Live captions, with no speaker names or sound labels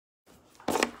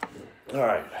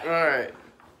Alright. Alright.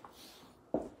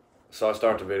 So I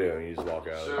start the video and you just walk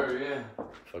out. Sure, yeah.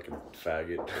 Fucking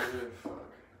faggot.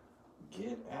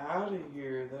 Get out of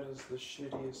here. That is the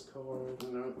shittiest card.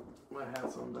 No, my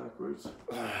hat's on backwards.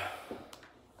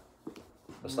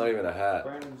 That's not even a hat.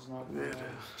 Brandon's not It bad.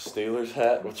 Steelers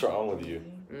hat? What's wrong with you?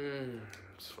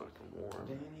 It's fucking warm.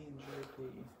 Danny and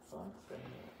JP. Fuck that.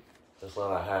 That's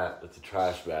not a hat. That's a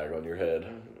trash bag on your head.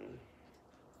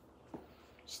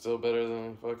 Still better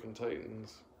than fucking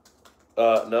Titans.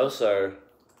 No, sir.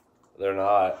 They're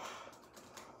not.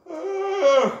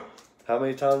 How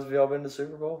many times have y'all been to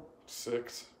Super Bowl?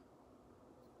 6.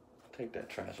 Take that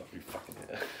trash off your fucking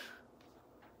head.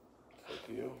 Fuck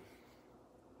you.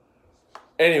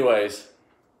 Anyways,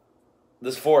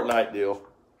 this Fortnite deal.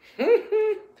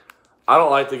 I don't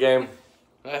like the game.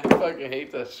 I fucking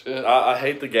hate that shit. I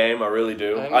hate the game. I really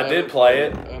do. I never did play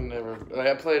it.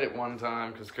 I played it one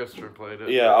time because Christopher played it.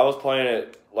 Yeah, I was playing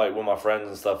it like with my friends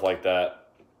and stuff like that.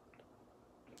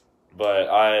 But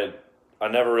I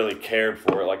never really cared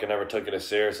for it. Like I never took it as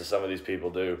serious as some of these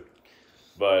people do.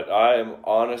 But I am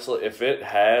honestly, if it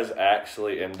has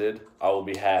actually ended, I will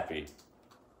be happy.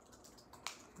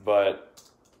 But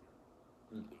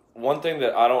one thing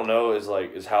that I don't know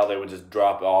is how they would just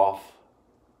drop off.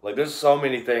 Like there's so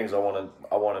many things I want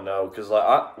to know because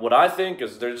what I think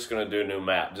is they're just gonna do a new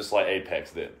map just like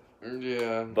Apex did.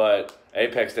 Yeah. But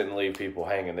Apex didn't leave people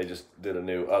hanging. They just did a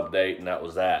new update and that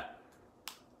was that.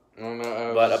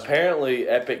 But apparently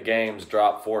Epic Games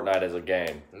dropped Fortnite as a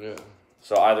game. Yeah.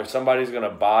 So either somebody's gonna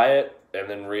buy it and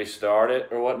then restart it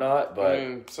or whatnot. But I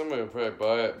mean, somebody would probably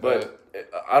buy it. But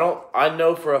I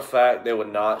know for a fact they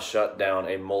would not shut down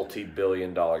a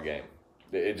multi-billion-dollar game.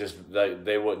 It just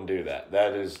they wouldn't do that.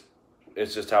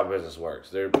 It's just how business works.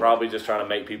 They're probably just trying to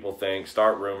make people think,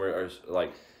 start rumors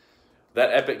like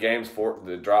that. Epic Games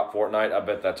that dropped Fortnite. I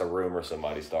bet that's a rumor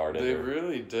somebody started. They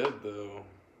really did though.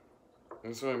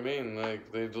 That's what I mean.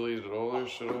 Like they deleted all their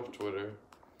shit off Twitter.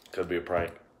 Could be a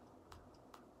prank.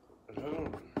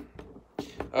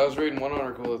 I was reading one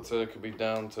article that said it could be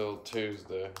down till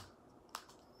Tuesday.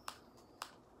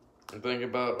 And think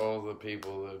about all the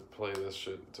people that play this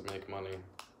shit to make money.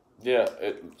 Yeah,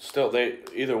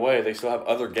 either way they still have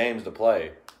other games to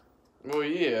play. Well,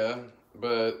 yeah,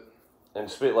 but and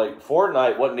like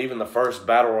Fortnite wasn't even the first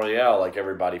battle royale like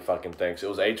everybody fucking thinks. It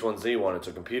was H1Z1. It's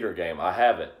a computer game. I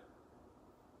have it.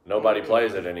 Nobody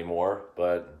plays it anymore,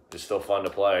 but it's still fun to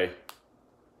play.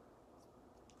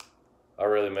 I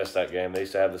really miss that game. They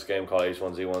used to have this game called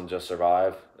H1Z1 Just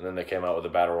Survive, and then they came out with a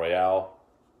battle royale.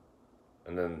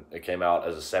 And then it came out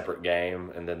as a separate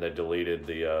game, and then they deleted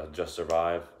the Just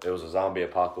Survive. It was a zombie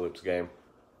apocalypse game.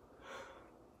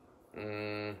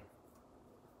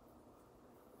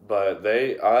 But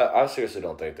I seriously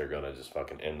don't think they're going to just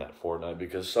fucking end that Fortnite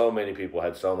because so many people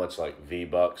had so much like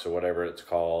V-Bucks or whatever it's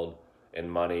called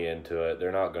and money into it.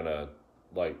 They're not going to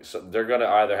they're going to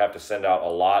either have to send out a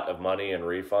lot of money and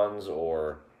refunds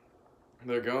or...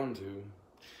 They're going to.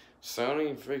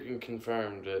 Sony freaking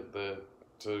confirmed it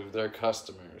to their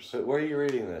customers. So where are you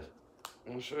reading this?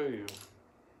 I'll show you.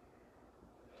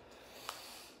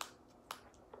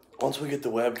 Once we get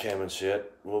the webcam and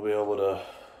shit, we'll be able to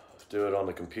do it on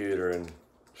the computer and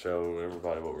show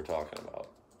everybody what we're talking about.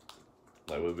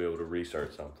 Like we'll be able to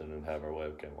research something and have our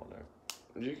webcam on there.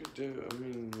 You could do,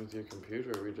 with your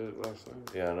computer. We did it last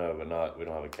night. Yeah, I know, but we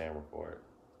don't have a camera for it.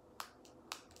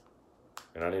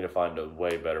 And I need to find a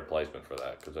way better placement for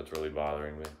that because that's really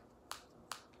bothering me.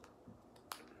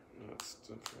 That's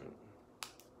different.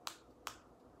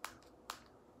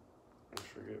 I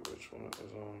forget which one it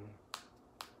was on.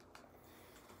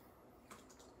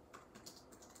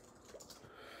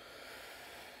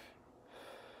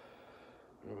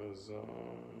 It was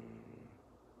on...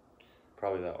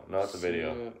 Probably that one. No, it's a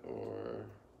video. Or...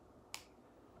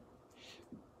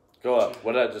 Go up.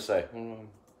 What did I just say? Hold on.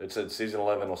 It said season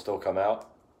 11 will still come out.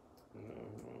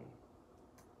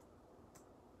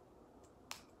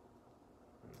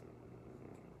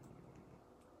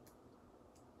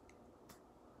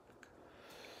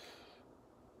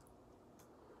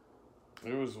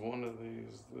 There was one of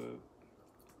these that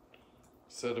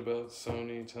said about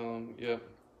Sony telling, yep.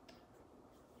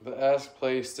 The Ask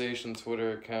PlayStation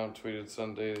Twitter account tweeted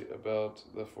Sunday about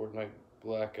the Fortnite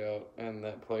blackout and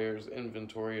that players'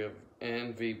 inventory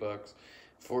and V-Bucks,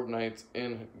 Fortnite's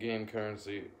in-game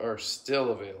currency, are still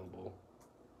available.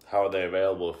 How are they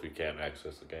available if you can't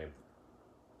access the game?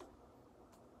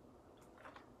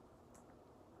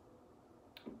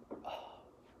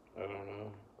 I don't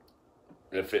know.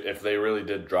 If they really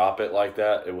did drop it like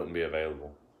that, it wouldn't be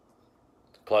available.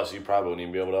 Plus, you probably wouldn't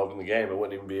even be able to open the game. It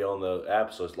wouldn't even be on the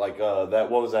app. So it's like that.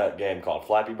 What was that game called?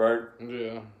 Flappy Bird.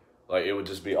 Yeah. Like it would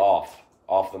just be off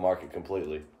the market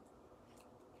completely.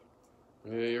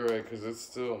 Yeah, you're right, because it's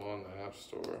still on the App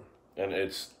Store. And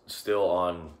it's still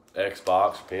on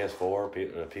Xbox,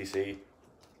 PS4, PC.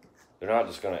 They're not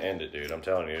just going to end it, dude. I'm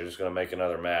telling you. They're just going to make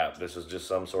another map. This is just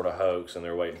some sort of hoax, and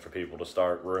they're waiting for people to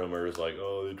start rumors like,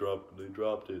 oh, they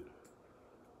dropped it.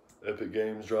 Epic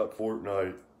Games dropped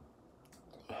Fortnite.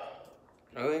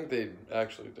 I think they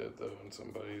actually did, though, and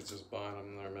somebody's just buying them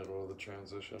in their middle of the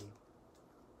transition.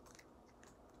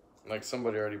 Like,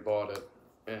 somebody already bought it,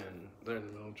 and they're in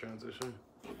the middle of transition.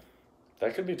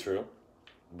 That could be true.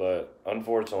 But,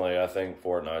 unfortunately, I think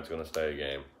Fortnite's going to stay a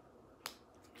game.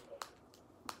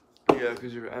 Yeah,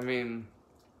 because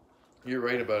you're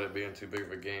right about it being too big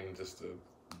of a game just to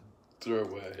throw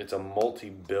away. It's a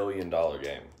multi-billion-dollar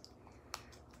game.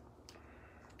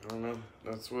 I don't know.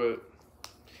 That's what...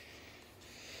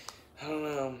 I don't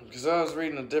know. Because I was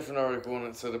reading a different article and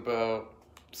it said about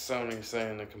Sony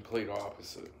saying the complete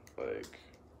opposite. Like,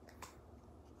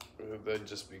 they'd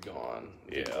just be gone.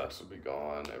 Yeah. Xbox would be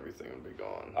gone. Everything would be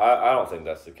gone. I don't think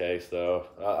that's the case, though.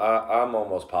 I'm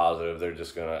almost positive they're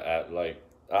just going to act like...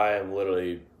 I am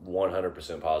literally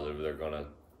 100% positive they're going to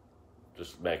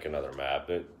just make another map.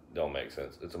 It don't make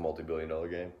sense. It's a multi-billion-dollar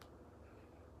game.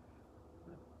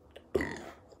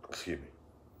 Excuse me.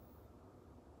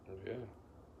 Yeah.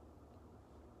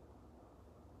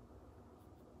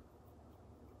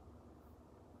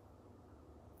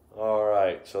 All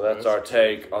right, so that's our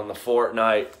take on the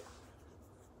Fortnite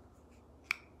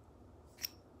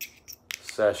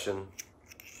session.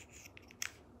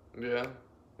 Yeah.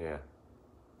 Yeah.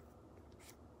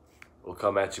 We'll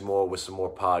come at you more with some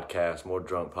more podcasts, more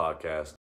drunk podcasts.